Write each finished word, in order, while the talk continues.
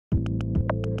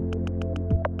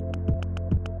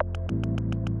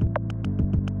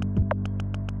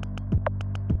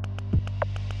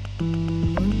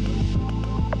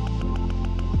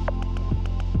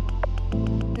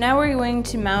Now we're going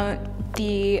to mount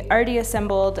the already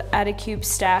assembled AdaCube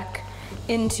stack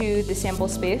into the sample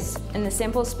space. In the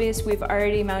sample space, we've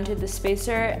already mounted the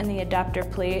spacer and the adapter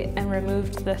plate and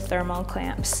removed the thermal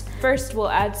clamps. First, we'll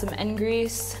add some end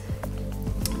grease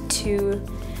to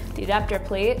the adapter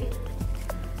plate.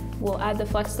 We'll add the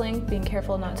flex link, being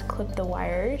careful not to clip the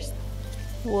wires.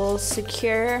 We'll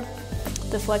secure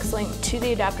the flex link to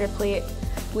the adapter plate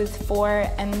with 4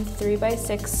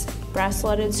 M3x6 brass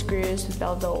slotted screws with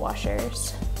Belleville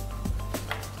washers.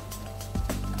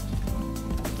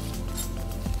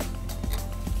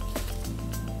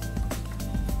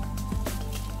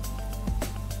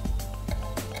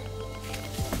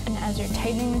 And as you're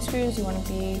tightening the screws, you want to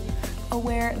be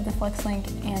aware of the flex link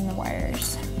and the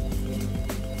wires.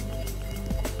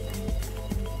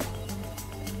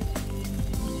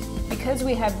 Because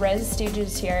we have res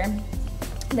stages here,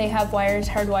 they have wires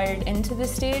hardwired into the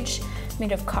stage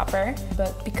made of copper,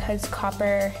 but because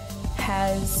copper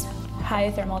has high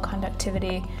thermal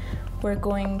conductivity, we're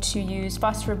going to use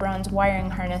phosphor bronze wiring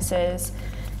harnesses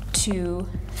to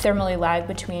thermally lag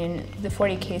between the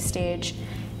 40K stage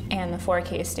and the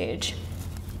 4K stage.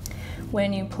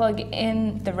 When you plug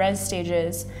in the res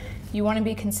stages, you want to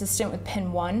be consistent with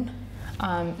pin 1.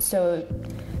 So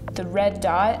the red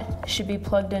dot should be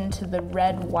plugged into the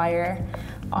red wire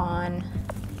on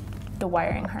the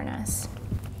wiring harness.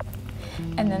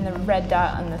 And then the red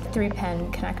dot on the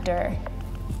 3-pin connector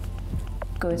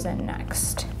goes in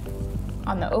next.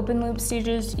 On the open loop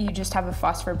stages, you just have a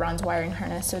phosphor bronze wiring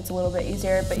harness, so it's a little bit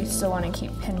easier, but you still want to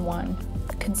keep pin 1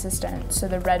 consistent. So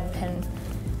the red pin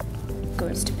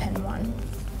goes to pin 1.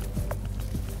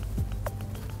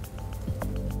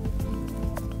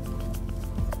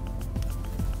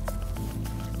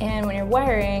 And when you're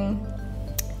wiring,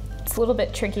 it's a little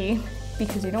bit tricky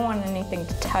because you don't want anything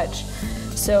to touch.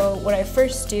 So what I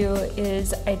first do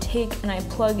is I take and I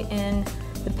plug in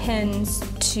the pins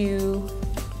to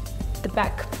the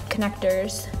back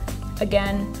connectors.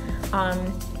 Again,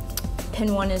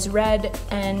 pin 1 is red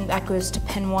and that goes to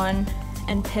pin 1,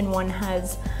 and pin 1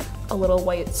 has a little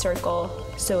white circle,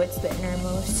 so it's the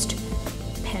innermost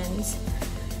pins.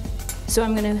 So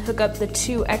I'm going to hook up the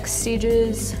 2 X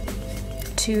stages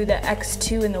to the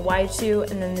X2 and the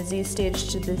Y2, and then the Z stage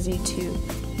to the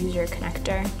Z2 user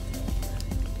connector.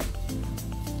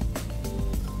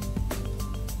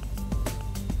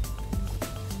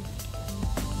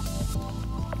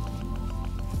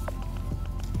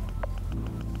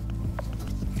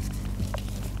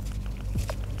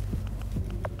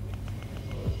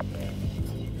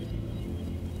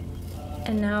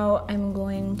 And now I'm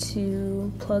going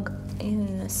to plug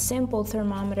in the sample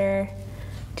thermometer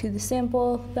to the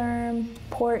sample therm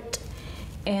port,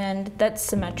 and that's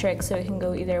symmetric, so it can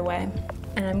go either way.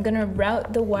 And I'm gonna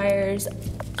route the wires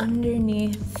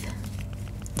underneath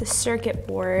the circuit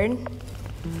board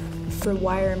for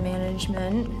wire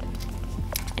management.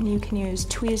 And you can use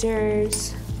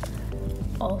tweezers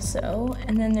also.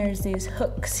 And then there's these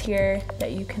hooks here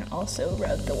that you can also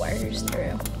route the wires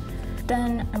through.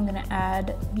 Then I'm gonna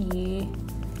add the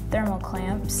thermal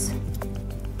clamps.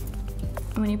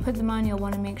 When you put them on, you'll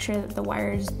want to make sure that the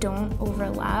wires don't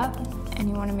overlap, and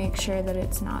you want to make sure that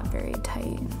it's not very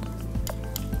tight,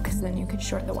 because then you could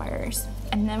short the wires.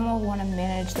 And then we'll want to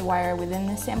manage the wire within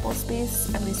the sample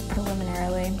space, at least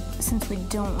preliminarily, since we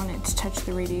don't want it to touch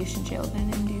the radiation shield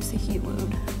and induce a heat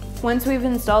load. Once we've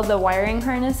installed the wiring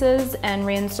harnesses and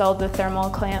reinstalled the thermal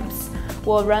clamps,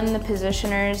 we'll run the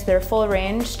positioners their full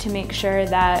range to make sure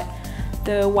that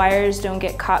the wires don't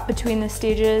get caught between the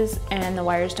stages and the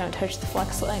wires don't touch the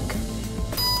flex link.